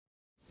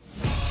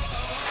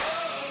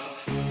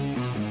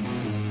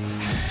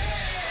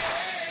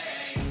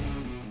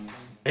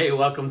Hey,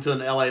 welcome to an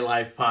LA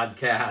Life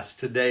podcast.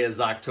 Today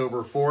is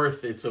October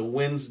 4th. It's a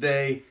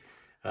Wednesday.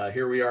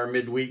 Here we are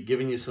midweek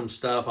giving you some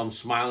stuff. I'm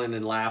smiling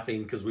and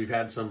laughing because we've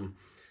had some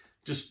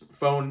just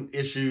phone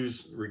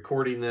issues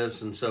recording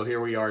this. And so here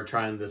we are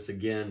trying this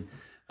again.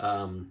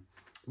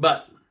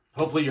 But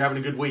hopefully you're having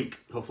a good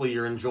week. Hopefully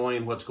you're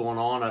enjoying what's going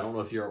on. I don't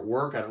know if you're at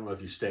work. I don't know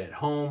if you stay at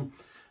home.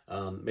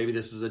 Maybe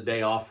this is a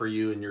day off for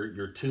you and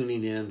you're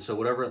tuning in. So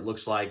whatever it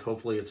looks like,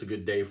 hopefully it's a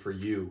good day for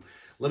you.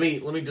 Let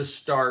me just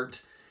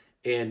start.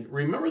 And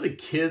remember the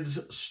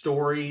kids'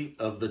 story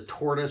of the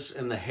tortoise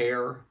and the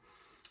hare,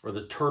 or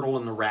the turtle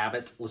and the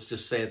rabbit? Let's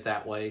just say it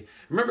that way.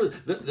 Remember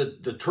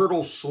the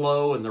turtle's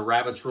slow and the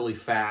rabbit's really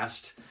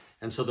fast.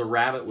 And so the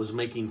rabbit was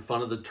making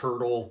fun of the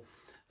turtle,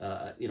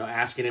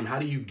 asking him, how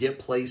do you get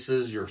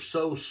places? You're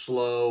so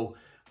slow.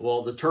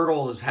 Well, the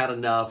turtle has had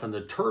enough, and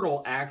the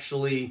turtle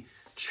actually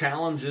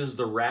challenges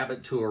the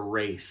rabbit to a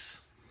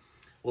race.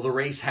 Well, the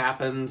race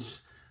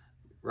happens.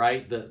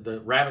 Right?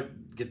 The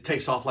rabbit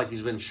takes off like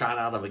he's been shot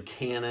out of a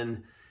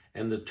cannon,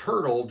 and the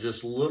turtle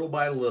just little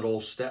by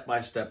little, step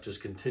by step,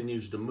 just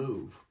continues to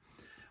move.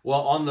 Well,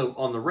 on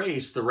the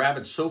race, the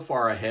rabbit's so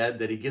far ahead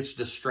that he gets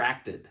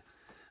distracted.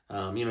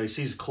 He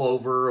sees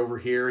clover over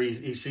here.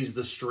 He sees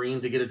the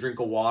stream to get a drink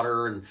of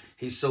water, and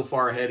he's so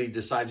far ahead he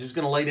decides he's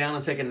going to lay down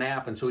and take a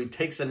nap, and so he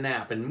takes a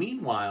nap. And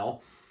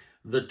meanwhile,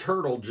 the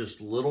turtle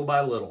just little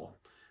by little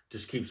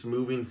just keeps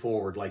moving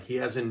forward. Like he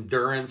has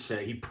endurance,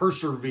 he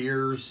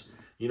perseveres.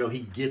 He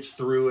gets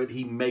through it.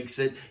 He makes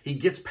it. He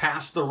gets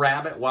past the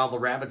rabbit while the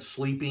rabbit's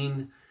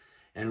sleeping.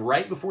 And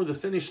right before the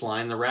finish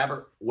line, the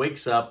rabbit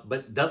wakes up,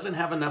 but doesn't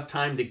have enough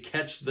time to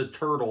catch the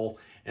turtle,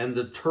 and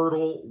the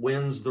turtle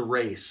wins the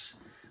race.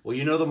 Well,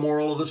 you know the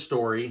moral of the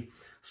story.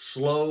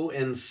 Slow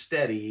and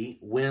steady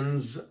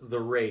wins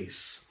the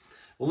race.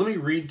 Well, let me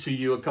read to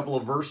you a couple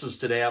of verses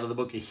today out of the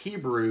book of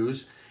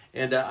Hebrews.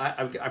 And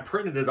I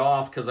printed it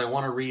off because I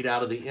want to read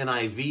out of the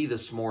NIV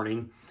this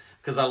morning,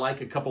 because I like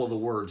a couple of the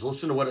words.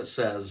 Listen to what it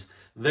says.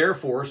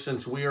 Therefore,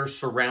 since we are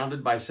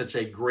surrounded by such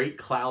a great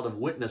cloud of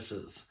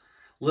witnesses,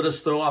 let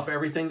us throw off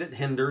everything that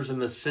hinders and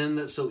the sin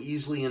that so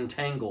easily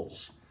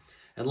entangles,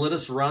 and let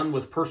us run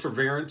with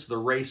perseverance the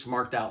race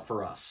marked out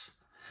for us.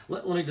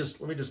 Let me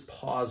just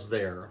pause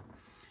there.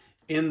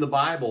 In the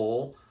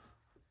Bible,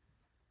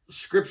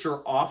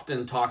 Scripture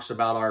often talks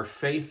about our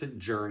faith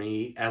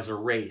journey as a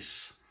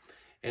race,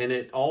 and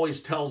it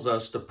always tells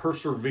us to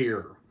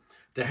persevere,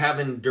 to have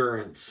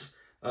endurance,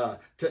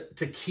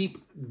 to keep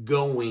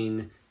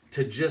going,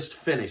 to just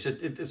finish.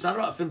 It's not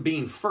about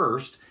being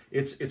first.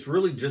 It's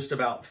really just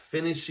about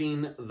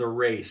finishing the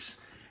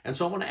race. And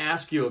so I want to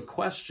ask you a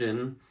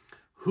question.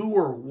 Who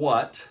or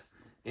what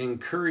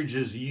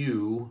encourages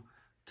you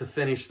to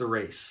finish the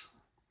race?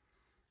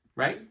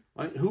 Right?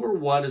 Who or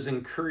what is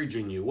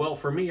encouraging you? Well,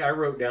 for me, I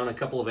wrote down a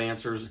couple of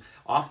answers.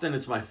 Often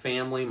it's my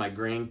family, my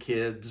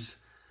grandkids,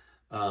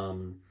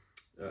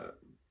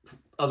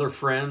 other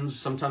friends.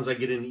 Sometimes I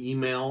get an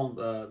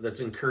email that's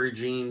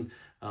encouraging.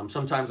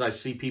 Sometimes I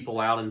see people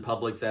out in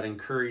public that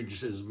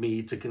encourages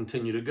me to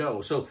continue to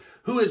go. So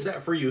who is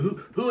that for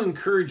you? Who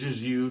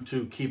encourages you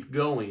to keep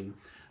going?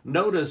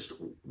 Notice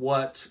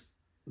what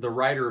the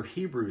writer of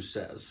Hebrews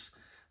says.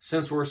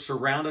 Since we're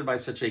surrounded by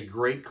such a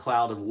great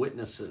cloud of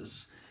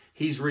witnesses,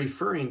 he's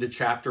referring to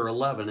chapter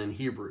 11 in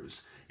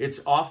Hebrews. It's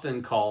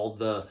often called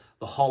the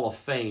Hall of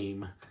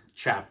Fame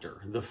chapter,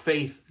 the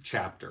faith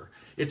chapter.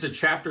 It's a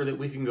chapter that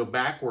we can go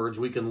backwards,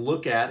 we can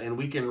look at, and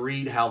we can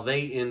read how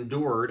they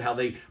endured, how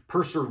they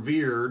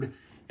persevered,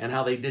 and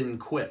how they didn't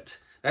quit.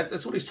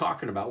 That's what he's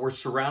talking about. We're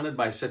surrounded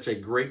by such a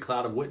great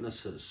cloud of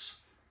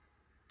witnesses.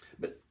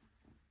 But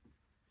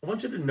I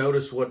want you to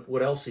notice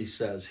what else he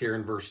says here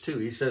in verse 2.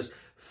 He says,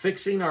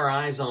 fixing our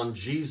eyes on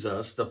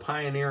Jesus, the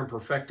pioneer and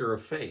perfecter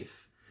of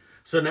faith.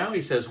 So now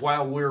he says,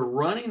 while we're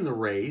running the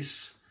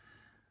race,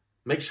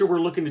 make sure we're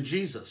looking to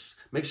Jesus.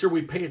 Make sure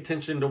we pay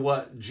attention to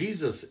what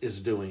Jesus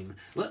is doing.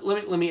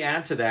 Let me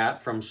add to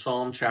that from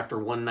Psalm chapter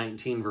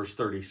 119, verse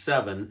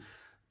 37.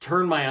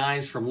 Turn my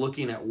eyes from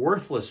looking at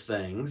worthless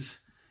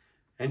things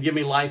and give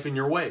me life in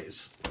your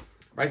ways.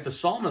 Right? The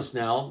psalmist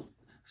now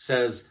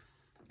says,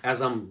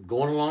 as I'm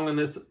going along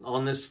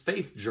on this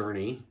faith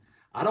journey,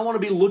 I don't want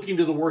to be looking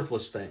to the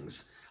worthless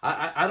things.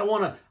 I don't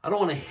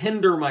want to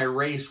hinder my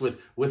race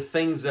with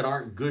things that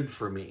aren't good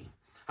for me.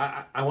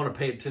 I want to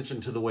pay attention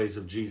to the ways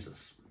of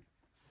Jesus.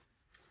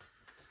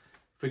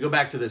 If we go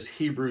back to this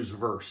Hebrews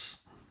verse,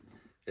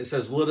 it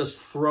says, let us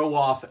throw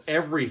off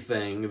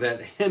everything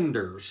that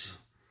hinders.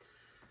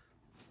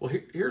 Well,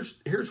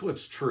 here's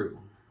what's true.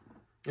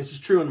 This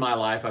is true in my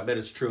life. I bet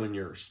it's true in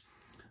yours.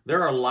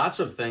 There are lots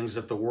of things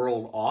that the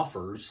world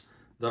offers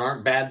that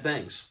aren't bad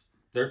things.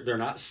 They're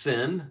not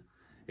sin.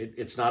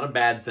 It's not a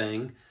bad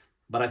thing,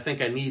 but I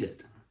think I need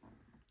it.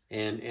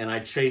 And I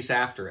chase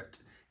after it.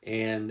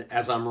 And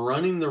as I'm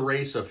running the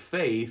race of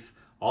faith,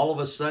 all of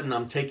a sudden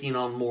I'm taking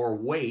on more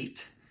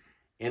weight,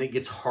 and it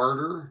gets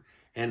harder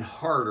and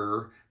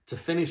harder to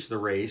finish the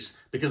race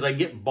because I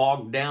get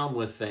bogged down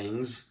with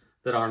things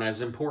that aren't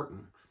as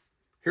important.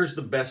 Here's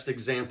the best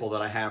example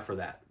that I have for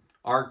that.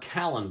 Our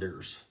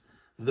calendars.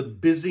 the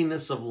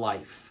busyness of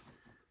life,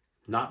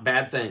 not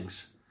bad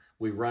things.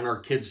 We run our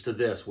kids to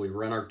this. We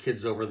run our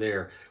kids over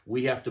there.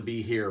 We have to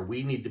be here.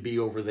 We need to be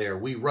over there.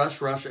 We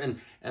rush, and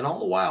all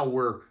the while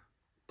we're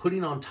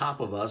putting on top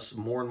of us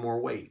more and more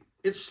weight.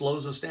 It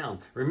slows us down.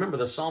 Remember,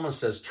 the psalmist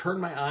says, turn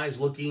my eyes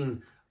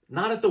looking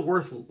not at the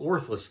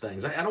worthless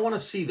things. I don't want to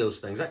see those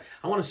things.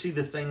 I want to see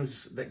the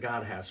things that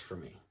God has for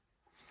me.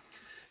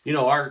 You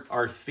know,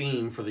 our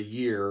theme for the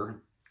year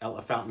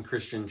at Fountain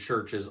Christian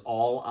Church is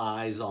all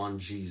eyes on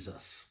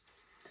Jesus.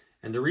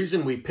 And the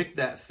reason we picked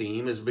that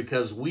theme is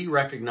because we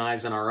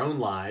recognize in our own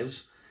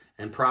lives,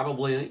 and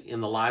probably in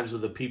the lives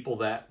of the people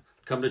that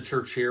come to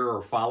church here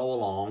or follow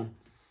along,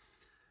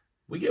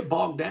 we get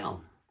bogged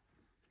down.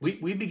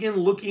 We begin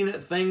looking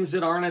at things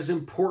that aren't as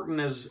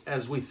important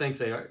as we think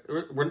they are.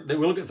 We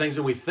look at things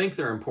that we think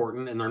they're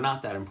important, and they're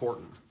not that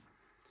important.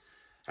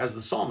 As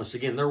the psalmist,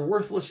 again, they're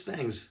worthless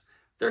things.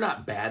 They're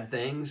not bad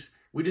things.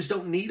 We just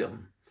don't need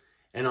them.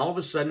 And all of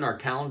a sudden, our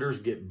calendars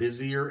get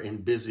busier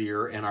and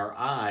busier, and our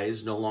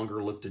eyes no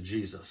longer look to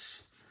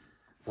Jesus.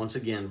 Once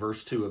again,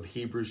 verse 2 of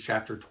Hebrews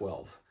chapter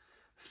 12.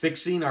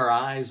 Fixing our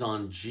eyes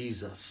on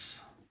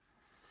Jesus.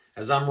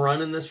 As I'm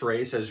running this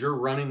race, as you're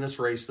running this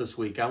race this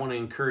week, I want to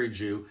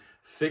encourage you,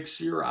 fix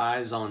your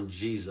eyes on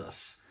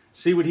Jesus.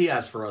 See what he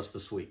has for us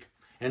this week.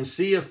 And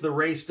see if the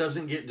race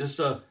doesn't get just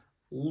a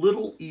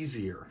little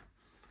easier.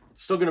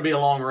 It's still going to be a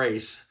long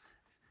race,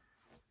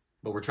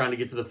 but we're trying to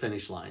get to the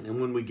finish line. And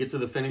when we get to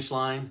the finish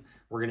line,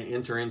 we're going to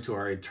enter into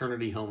our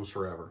eternity homes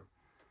forever.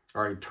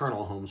 Our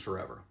eternal homes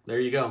forever. There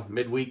you go.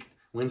 Midweek,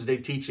 Wednesday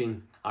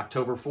teaching,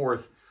 October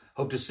 4th.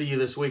 Hope to see you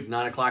this week,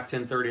 9 o'clock,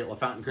 10:30 at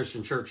LaFountain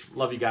Christian Church.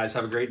 Love you guys.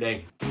 Have a great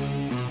day.